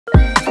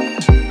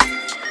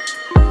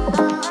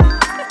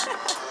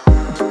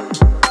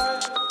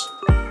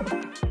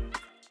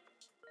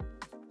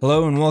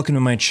Hello and welcome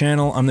to my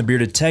channel. I'm the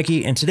Bearded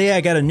Techie, and today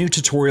I got a new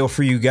tutorial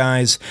for you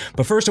guys.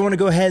 But first I want to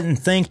go ahead and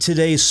thank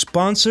today's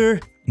sponsor,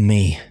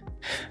 me.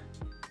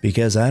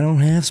 Because I don't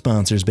have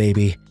sponsors,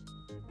 baby.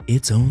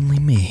 It's only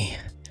me.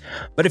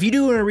 But if you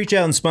do want to reach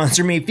out and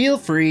sponsor me, feel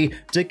free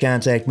to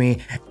contact me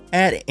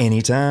at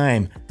any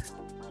time.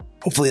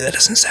 Hopefully that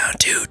doesn't sound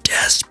too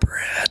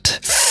desperate.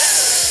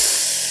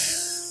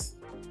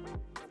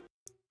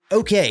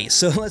 Okay,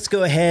 so let's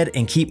go ahead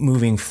and keep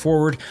moving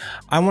forward.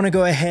 I want to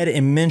go ahead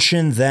and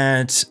mention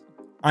that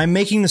I'm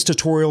making this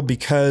tutorial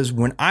because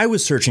when I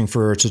was searching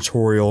for a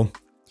tutorial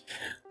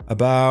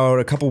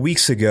about a couple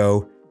weeks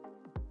ago,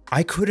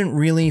 I couldn't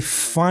really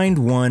find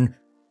one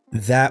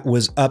that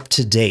was up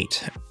to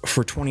date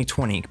for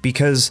 2020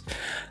 because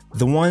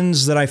the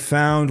ones that I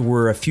found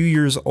were a few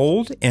years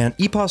old, and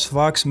Epos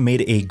Vox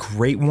made a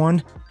great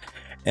one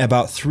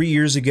about 3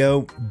 years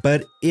ago,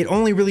 but it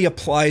only really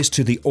applies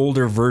to the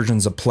older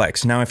versions of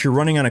Plex. Now, if you're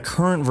running on a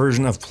current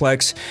version of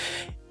Plex,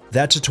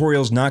 that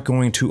tutorial is not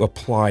going to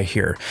apply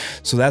here.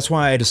 So that's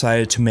why I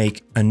decided to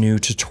make a new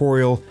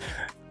tutorial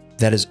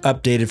that is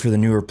updated for the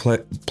newer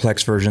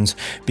Plex versions,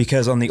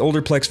 because on the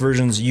older Plex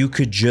versions, you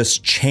could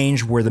just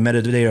change where the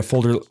metadata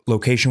folder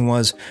location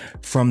was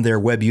from their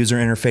web user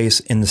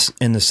interface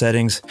in the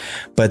settings,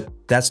 but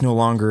that's no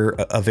longer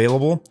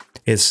available.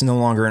 It's no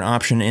longer an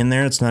option in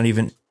there. It's not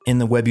even in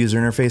the web user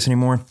interface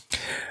anymore,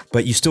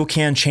 but you still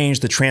can change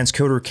the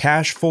Transcoder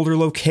cache folder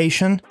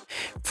location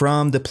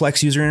from the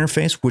Plex user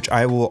interface, which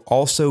I will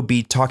also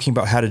be talking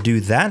about how to do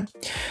that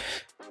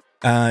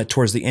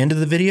towards the end of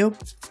the video.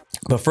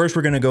 But first,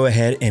 we're going to go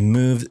ahead and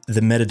move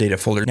the metadata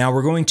folder. Now,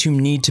 we're going to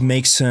need to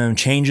make some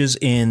changes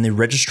in the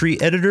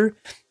registry editor.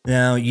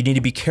 Now, you need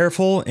to be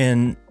careful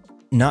and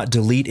not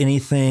delete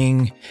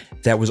anything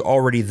that was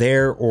already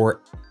there,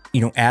 or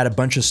add a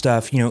bunch of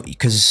stuff,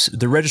 because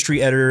the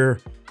registry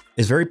editor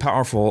is very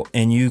powerful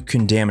and you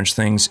can damage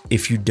things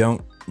if you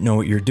don't know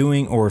what you're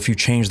doing or if you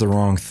change the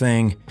wrong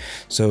thing.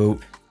 So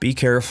be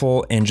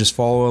careful and just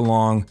follow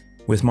along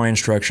with my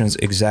instructions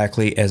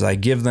exactly as I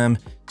give them,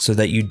 so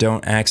that you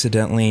don't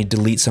accidentally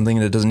delete something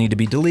that doesn't need to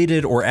be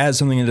deleted or add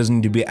something that doesn't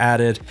need to be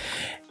added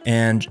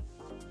and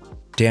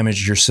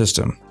damage your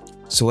system.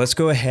 So let's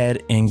go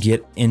ahead and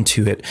get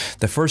into it.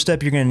 The first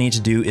step you're going to need to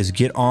do is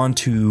get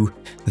onto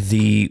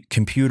the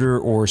computer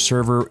or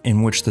server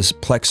in which this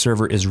Plex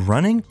server is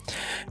running.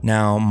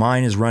 Now,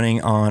 mine is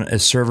running on a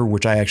server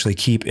which I actually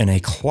keep in a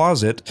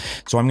closet.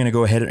 So I'm going to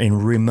go ahead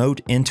and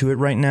remote into it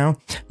right now.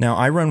 Now,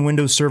 I run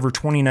Windows Server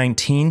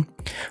 2019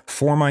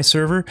 for my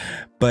server,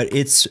 but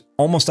it's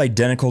almost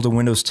identical to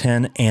Windows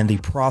 10, and the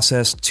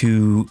process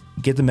to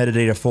get the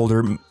metadata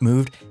folder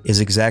moved is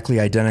exactly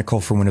identical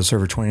for Windows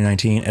Server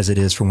 2019 as it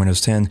is for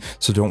Windows 10,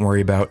 so don't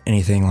worry about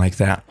anything like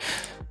that.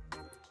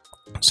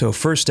 So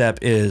first step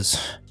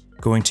is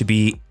going to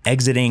be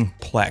exiting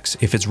Plex.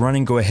 If it's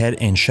running, go ahead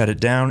and shut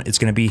it down. It's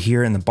going to be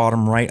here in the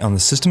bottom right on the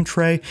system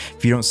tray.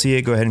 If you don't see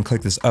it, go ahead and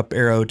click this up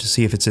arrow to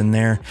see if it's in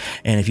there.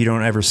 And if you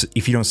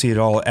don't see it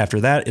all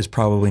after that, it's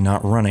probably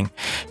not running.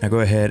 Now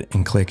go ahead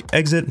and click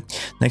exit.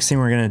 Next thing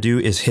we're going to do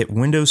is hit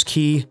Windows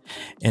key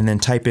and then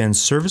type in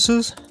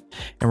services,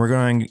 and we're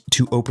going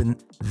to open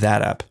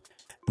that up.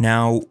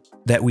 Now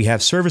that we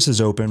have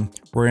services open,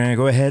 we're going to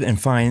go ahead and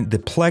find the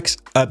Plex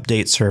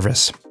update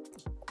service.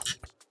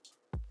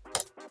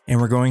 And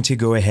we're going to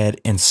go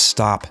ahead and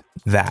stop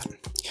that.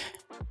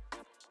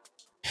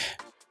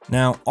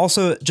 Now,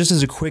 also, just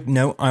as a quick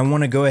note, I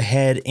want to go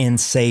ahead and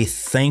say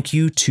thank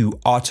you to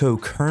Otto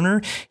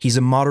Kerner. He's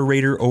a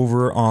moderator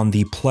over on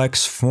the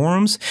Plex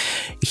forums.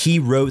 He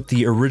wrote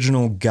the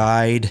original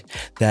guide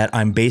that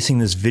I'm basing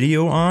this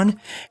video on.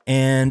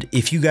 And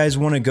if you guys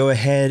want to go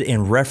ahead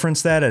and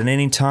reference that at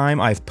any time,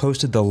 I've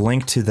posted the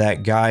link to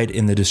that guide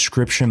in the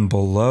description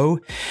below.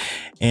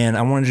 And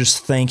I want to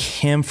just thank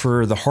him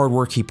for the hard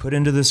work he put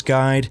into this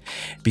guide,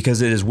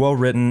 because it is well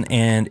written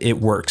and it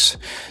works.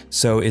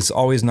 So it's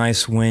always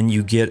nice when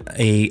you get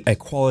a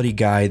quality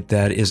guide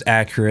that is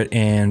accurate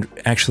and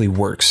actually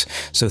works.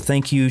 So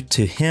thank you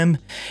to him,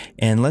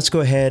 and let's go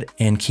ahead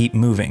and keep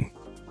moving.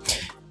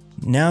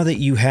 Now that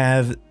you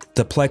have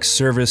the Plex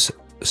service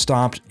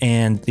stopped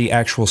and the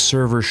actual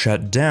server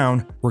shut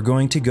down, we're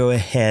going to go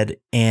ahead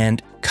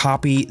and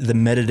copy the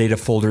metadata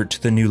folder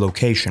to the new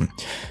location.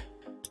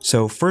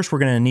 So first, we're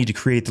going to need to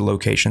create the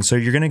location. So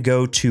you're going to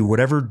go to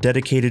whatever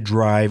dedicated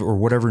drive or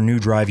whatever new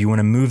drive you want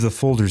to move the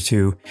folder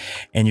to,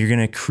 and you're going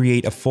to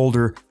create a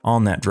folder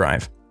on that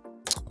drive.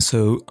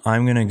 So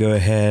I'm going to go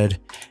ahead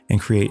and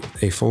create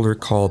a folder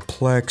called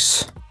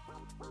Plex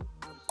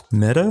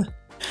Meta.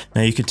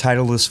 Now you could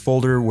title this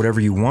folder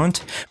whatever you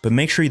want, but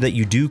make sure that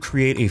you do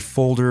create a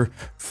folder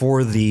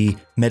for the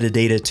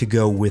metadata to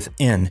go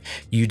within.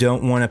 You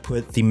don't want to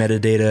put the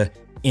metadata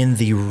in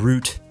the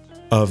root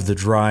of the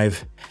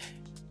drive,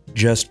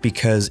 just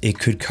because it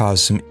could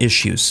cause some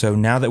issues. So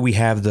now that we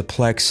have the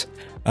Plex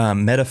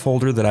meta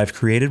folder that I've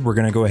created, we're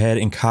going to go ahead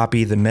and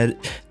copy the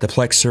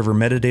Plex server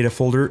metadata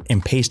folder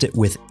and paste it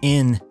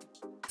within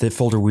the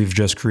folder we've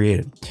just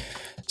created.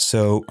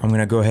 So I'm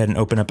going to go ahead and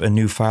open up a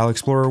new File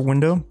Explorer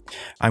window.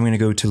 I'm going to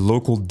go to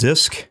local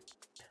disk,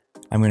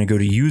 I'm going to go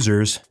to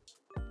users,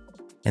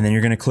 and then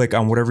you're going to click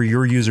on whatever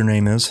your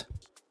username is,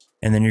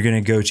 and then you're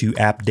going to go to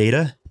app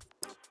data,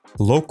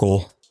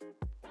 local,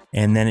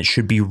 and then it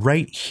should be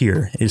right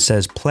here. It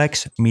says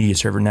Plex Media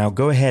Server. Now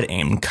go ahead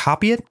and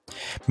copy it.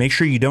 Make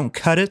sure you don't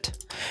cut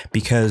it,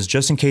 because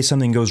just in case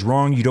something goes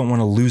wrong, you don't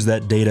want to lose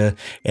that data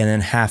and then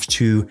have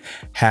to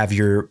have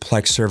your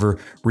Plex server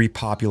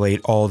repopulate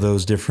all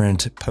those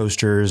different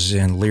posters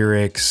and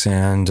lyrics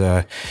and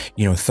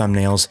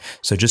thumbnails.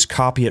 So just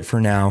copy it for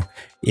now.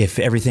 If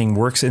everything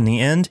works in the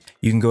end,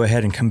 you can go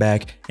ahead and come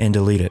back and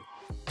delete it.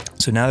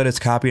 So now that it's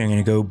copied, I'm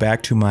going to go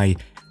back to my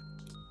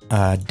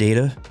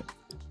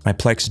my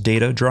Plex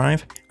data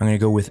drive. I'm going to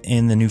go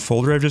within the new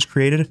folder I've just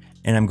created,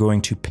 and I'm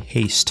going to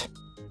paste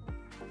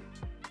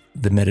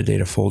the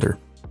metadata folder.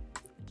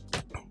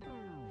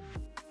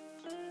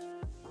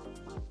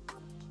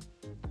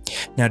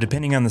 Now,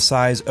 depending on the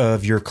size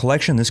of your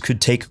collection, this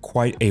could take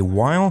quite a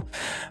while.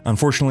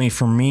 Unfortunately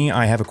for me,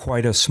 I have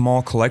quite a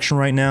small collection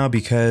right now,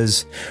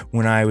 because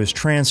when I was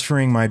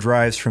transferring my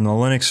drives from the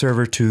Linux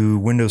server to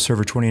Windows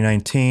Server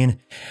 2019,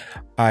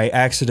 I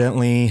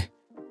accidentally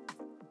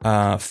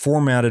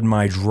formatted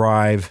my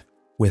drive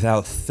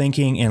without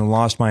thinking and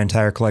lost my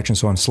entire collection.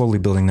 So I'm slowly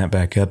building that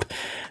back up,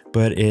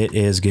 but it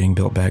is getting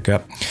built back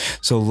up.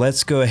 So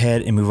let's go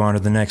ahead and move on to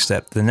the next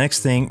step. The next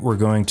thing we're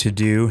going to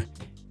do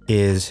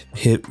is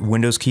hit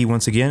Windows key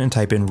once again and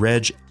type in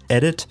reg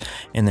edit,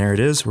 and there it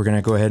is. We're going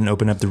to go ahead and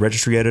open up the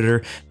registry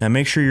editor. Now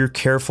make sure you're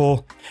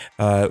careful.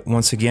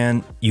 Once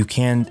again, you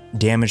can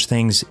damage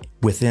things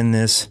within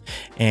this,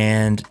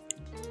 and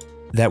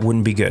that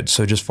wouldn't be good.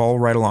 So just follow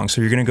right along.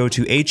 So you're going to go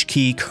to H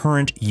key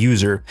current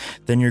user,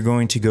 then you're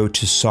going to go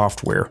to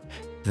software,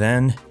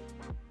 then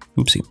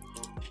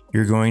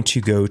you're going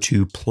to go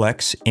to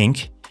Plex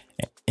Inc.,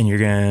 and you're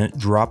going to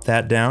drop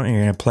that down, and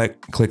you're going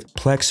to click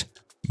Plex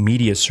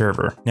Media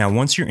Server. Now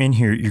once you're in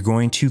here, you're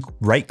going to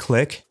right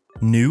click,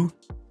 new,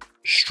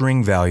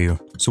 string value.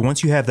 So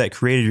once you have that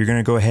created, you're going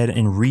to go ahead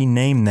and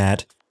rename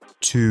that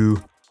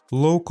to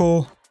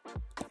local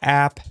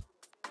app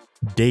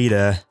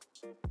data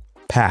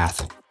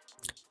path.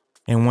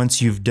 And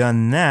once you've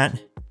done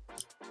that,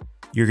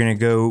 you're going to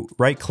go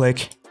right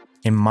click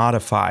and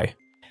modify.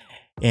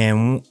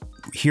 And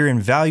here in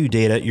value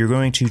data, you're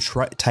going to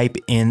type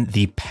in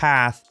the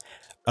path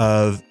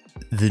of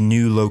the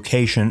new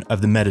location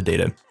of the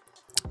metadata.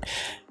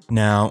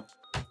 Now,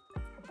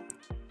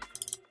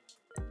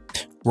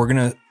 we're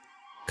going to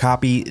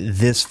copy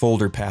this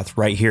folder path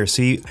right here.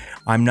 See,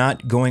 I'm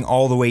not going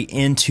all the way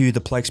into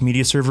the Plex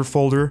Media Server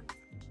folder.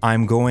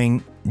 I'm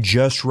going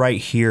just right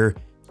here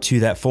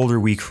to that folder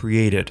we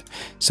created.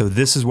 So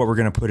this is what we're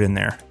going to put in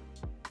there.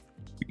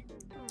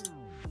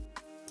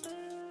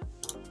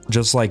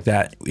 Just like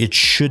that. It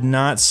should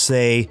not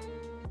say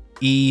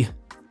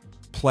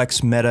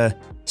Plex Meta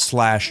 /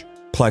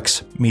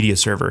 Plex Media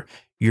Server.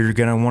 You're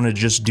going to want to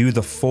just do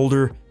the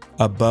folder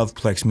above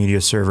Plex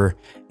Media Server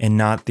and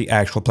not the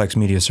actual Plex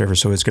Media Server.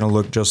 So it's going to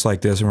look just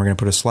like this, and we're going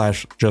to put a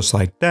slash just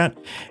like that,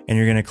 and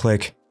you're going to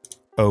click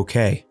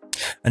OK.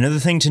 Another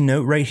thing to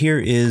note right here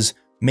is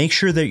make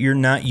sure that you're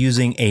not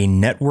using a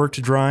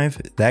networked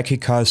drive. That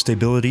could cause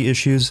stability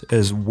issues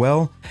as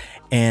well.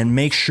 And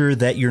make sure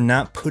that you're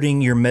not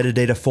putting your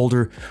metadata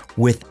folder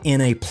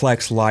within a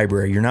Plex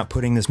library. You're not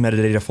putting this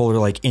metadata folder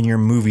like in your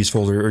movies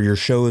folder or your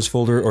shows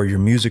folder or your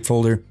music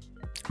folder.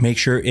 Make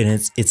sure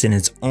it's in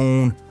its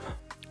own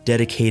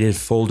dedicated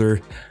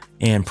folder,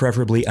 and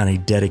preferably on a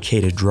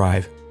dedicated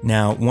drive.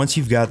 Now, once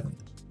you've got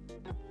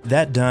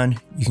that done,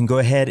 you can go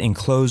ahead and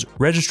close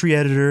Registry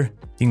Editor.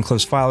 You can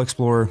close File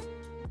Explorer.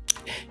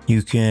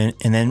 You can,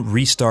 and then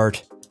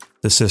restart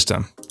the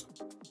system.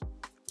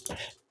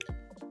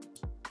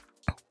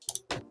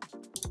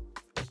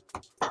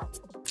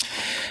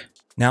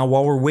 Now,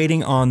 while we're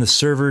waiting on the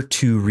server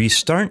to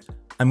restart,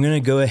 I'm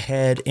going to go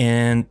ahead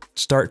and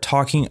start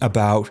talking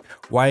about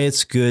why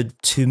it's good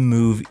to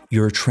move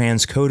your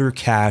transcoder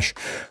cache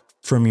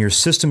from your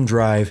system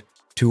drive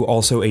to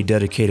also a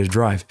dedicated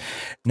drive.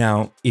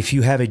 Now, if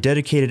you have a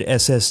dedicated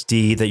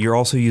SSD that you're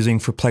also using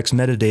for Plex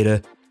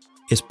metadata,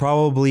 it's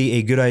probably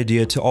a good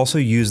idea to also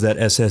use that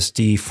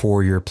SSD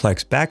for your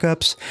Plex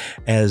backups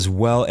as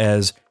well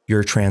as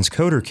your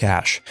transcoder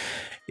cache.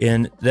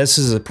 And this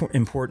is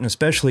important,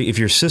 especially if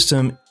your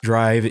system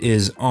drive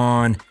is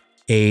on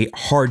a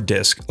hard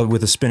disk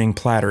with a spinning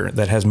platter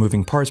that has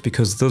moving parts,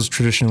 because those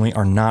traditionally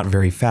are not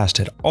very fast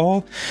at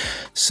all.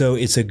 So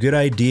it's a good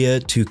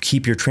idea to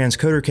keep your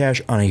transcoder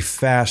cache on a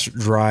fast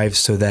drive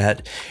so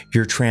that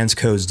your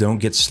transcodes don't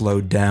get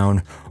slowed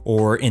down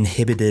or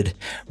inhibited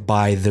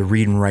by the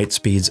read and write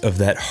speeds of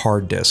that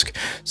hard disk.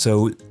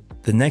 So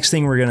the next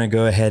thing we're going to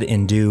go ahead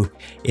and do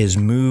is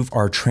move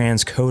our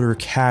transcoder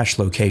cache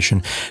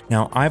location.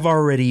 Now, I've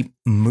already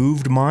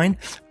moved mine,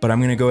 but I'm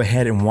going to go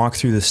ahead and walk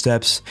through the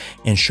steps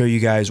and show you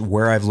guys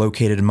where I've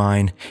located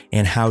mine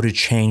and how to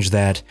change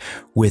that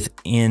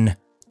within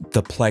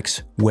the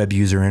Plex web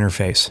user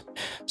interface.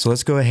 So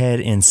let's go ahead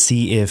and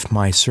see if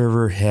my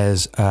server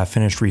has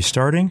finished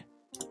restarting.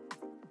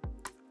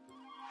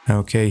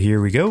 Okay,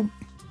 here we go.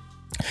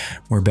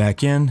 We're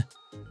back in.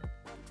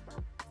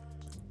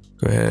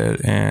 Go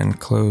ahead and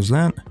close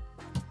that.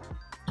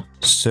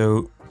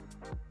 So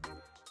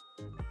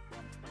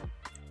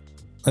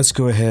let's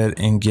go ahead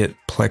and get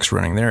Plex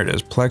running. There it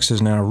is. Plex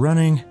is now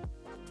running.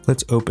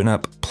 Let's open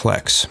up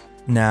Plex.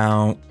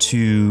 Now,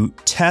 to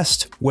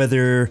test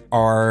whether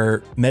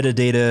our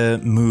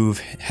metadata move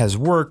has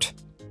worked,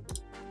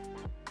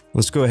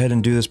 let's go ahead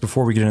and do this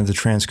before we get into the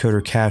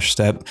transcoder cache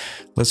step.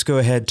 Let's go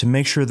ahead to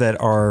make sure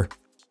that our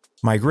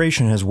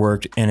migration has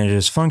worked and it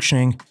is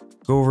functioning.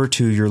 Go over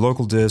to your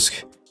local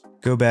disk,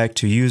 go back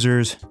to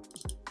users,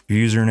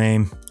 your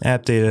username,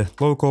 app data,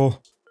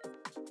 local,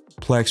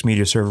 Plex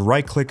media server,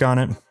 right click on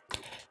it.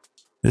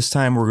 This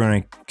time we're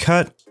going to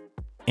cut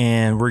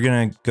and we're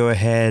going to go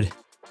ahead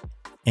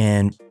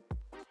and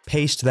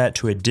paste that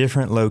to a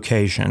different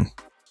location.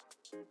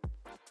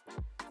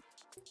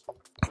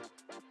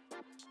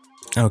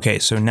 Okay,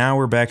 so now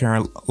we're back in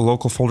our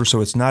local folder, so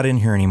it's not in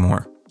here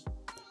anymore.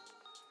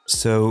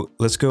 So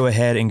let's go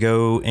ahead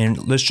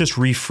and let's just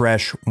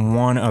refresh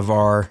one of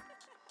our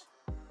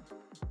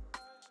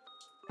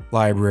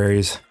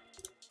libraries.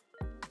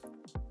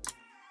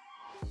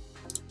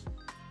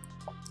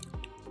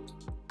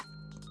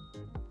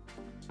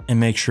 And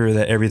make sure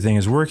that everything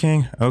is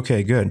working.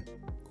 Okay, good.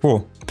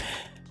 Cool.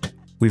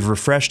 We've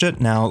refreshed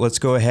it. Now let's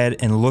go ahead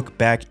and look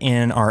back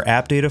in our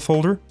app data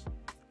folder.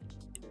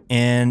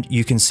 And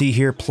you can see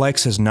here,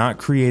 Plex has not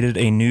created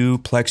a new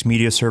Plex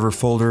media server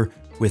folder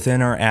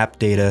within our app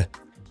data.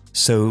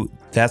 So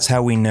that's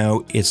how we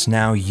know it's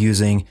now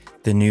using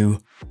the new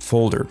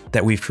folder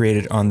that we've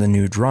created on the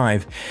new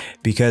drive.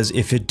 Because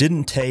if it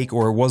didn't take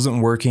or it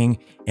wasn't working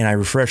and I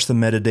refreshed the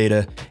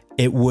metadata,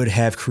 it would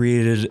have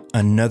created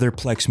another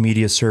Plex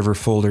media server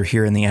folder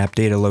here in the app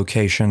data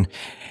location.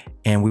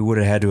 And we would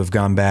have had to have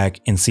gone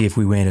back and see if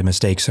we made a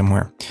mistake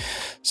somewhere.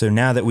 So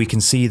now that we can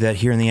see that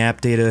here in the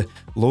app data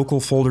local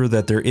folder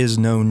that there is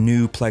no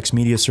new Plex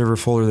media server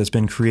folder that's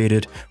been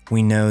created,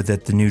 we know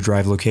that the new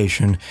drive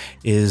location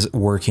is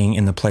working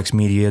and the Plex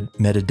media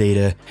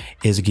metadata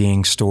is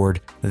getting stored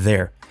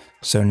there.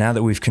 So now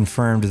that we've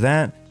confirmed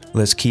that,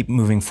 let's keep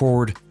moving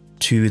forward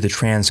to the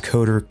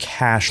transcoder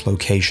cache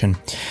location.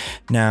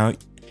 Now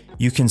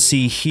you can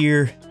see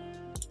here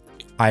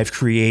I've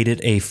created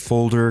a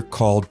folder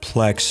called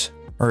transcoder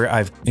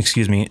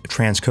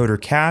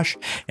cache,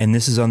 and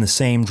this is on the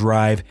same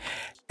drive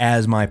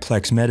as my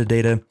Plex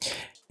metadata.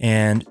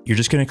 And you're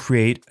just going to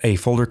create a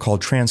folder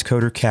called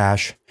transcoder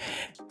cache.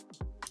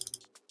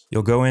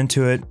 You'll go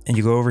into it and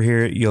you go over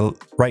here, you'll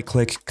right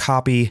click,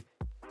 copy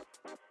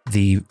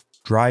the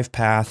drive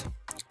path.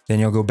 Then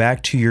you'll go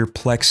back to your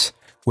Plex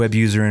web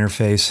user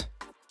interface.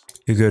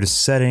 You go to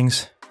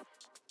settings.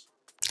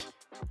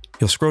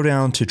 You'll scroll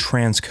down to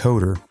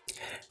transcoder.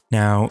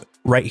 Now,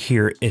 right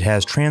here, it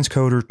has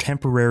transcoder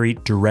temporary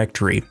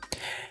directory.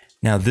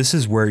 Now, this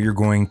is where you're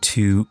going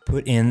to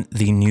put in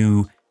the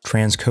new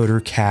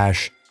transcoder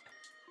cache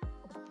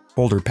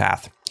folder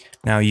path.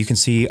 Now, you can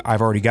see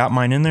I've already got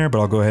mine in there, but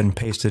I'll go ahead and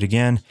paste it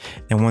again.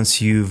 And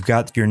once you've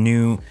got your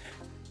new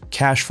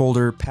cache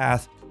folder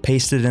path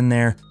pasted in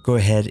there, go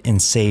ahead and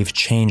save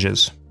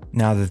changes.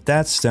 Now that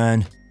that's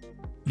done,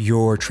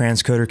 your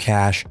transcoder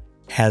cache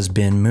has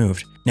been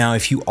moved. Now,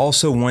 if you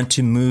also want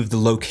to move the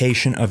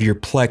location of your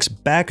Plex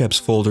backups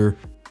folder,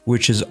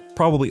 which is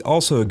probably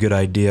also a good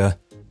idea,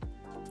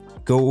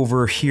 go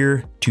over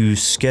here to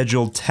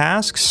scheduled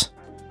tasks.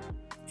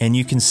 And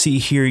you can see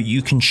here,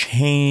 you can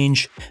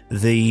change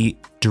the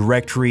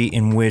directory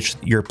in which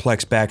your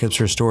Plex backups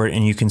are stored.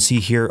 And you can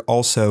see here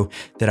also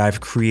that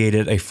I've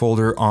created a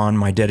folder on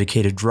my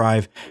dedicated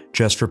drive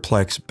just for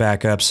Plex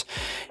backups.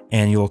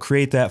 And you'll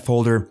create that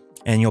folder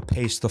and you'll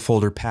paste the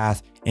folder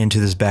path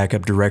into this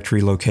backup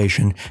directory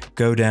location.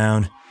 Go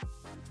down,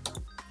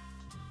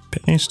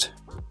 paste,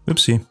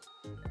 oopsie.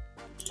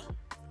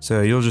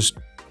 So you'll just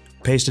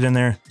paste it in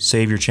there,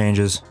 save your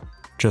changes,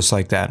 just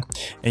like that.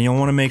 And you'll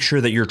want to make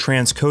sure that your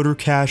transcoder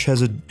cache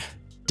has a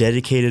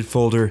dedicated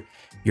folder,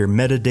 your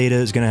metadata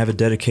is going to have a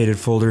dedicated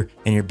folder,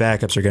 and your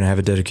backups are going to have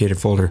a dedicated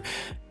folder.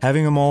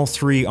 Having them all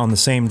three on the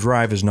same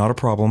drive is not a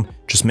problem.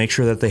 Just make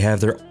sure that they have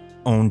their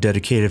own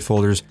dedicated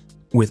folders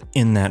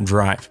within that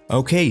drive.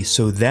 Okay,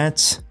 so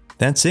that's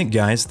it,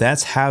 guys.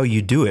 That's how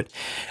you do it.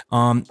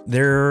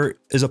 There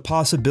is a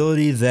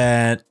possibility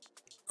that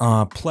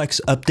Plex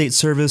update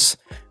service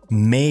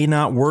may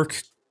not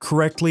work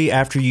correctly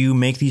after you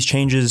make these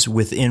changes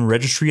within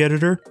Registry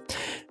Editor.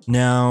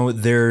 Now,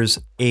 there's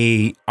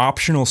a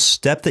optional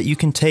step that you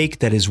can take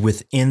that is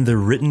within the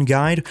written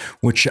guide,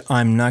 which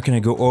I'm not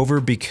going to go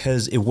over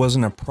because it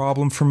wasn't a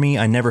problem for me.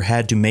 I never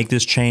had to make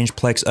this change.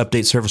 Plex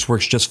update service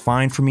works just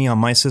fine for me on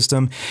my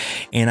system,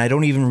 and I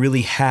don't even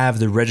really have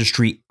the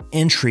registry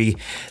entry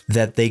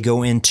that they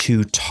go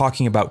into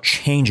talking about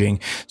changing.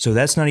 So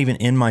that's not even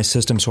in my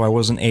system, so I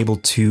wasn't able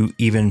to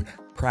even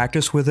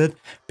practice with it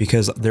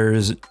because there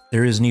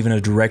isn't even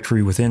a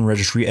directory within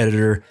Registry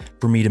Editor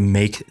for me to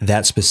make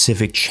that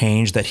specific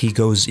change that he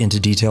goes into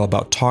detail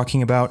about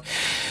talking about.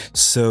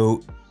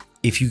 So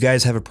if you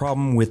guys have a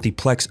problem with the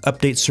Plex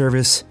update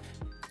service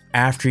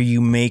after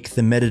you make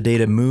the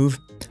metadata move,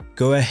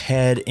 go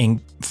ahead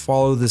and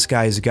follow this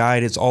guy's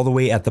guide. It's all the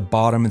way at the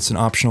bottom. It's an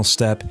optional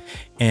step,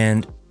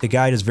 and the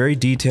guide is very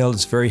detailed,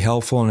 it's very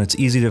helpful, and it's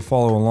easy to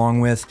follow along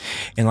with.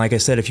 And like I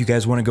said, if you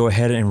guys want to go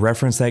ahead and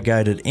reference that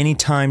guide at any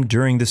time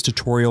during this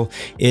tutorial,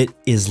 it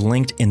is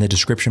linked in the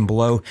description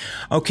below.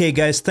 Okay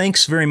guys,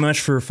 thanks very much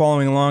for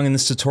following along in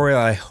this tutorial.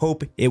 I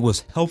hope it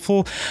was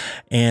helpful,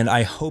 and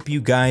I hope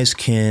you guys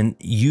can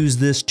use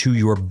this to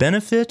your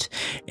benefit,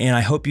 and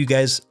I hope you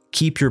guys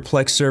keep your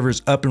Plex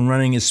servers up and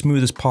running as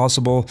smooth as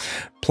possible.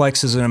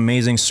 Plex is an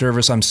amazing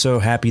service. I'm so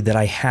happy that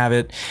I have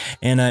it.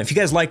 And if you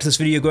guys liked this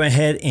video, go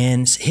ahead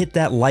and hit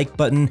that like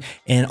button,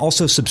 and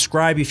also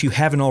subscribe if you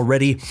haven't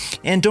already.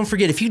 And don't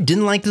forget, if you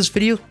didn't like this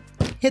video,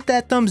 hit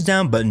that thumbs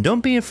down button.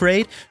 Don't be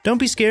afraid. Don't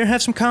be scared.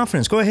 Have some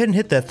confidence. Go ahead and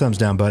hit that thumbs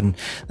down button.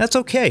 That's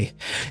okay.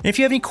 And if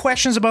you have any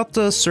questions about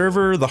the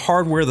server, the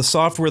hardware, the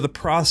software, the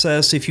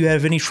process, if you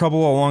have any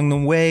trouble along the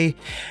way,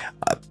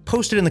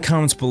 post it in the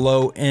comments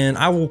below, and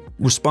I will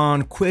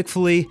respond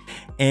quickly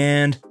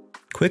and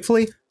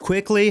respectfully,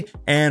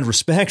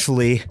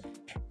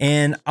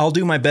 and I'll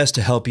do my best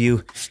to help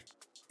you,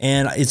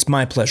 and it's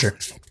my pleasure.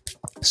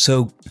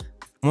 So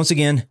once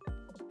again,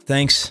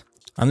 thanks.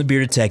 I'm the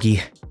Bearded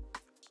Techie,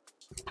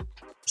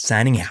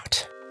 signing out.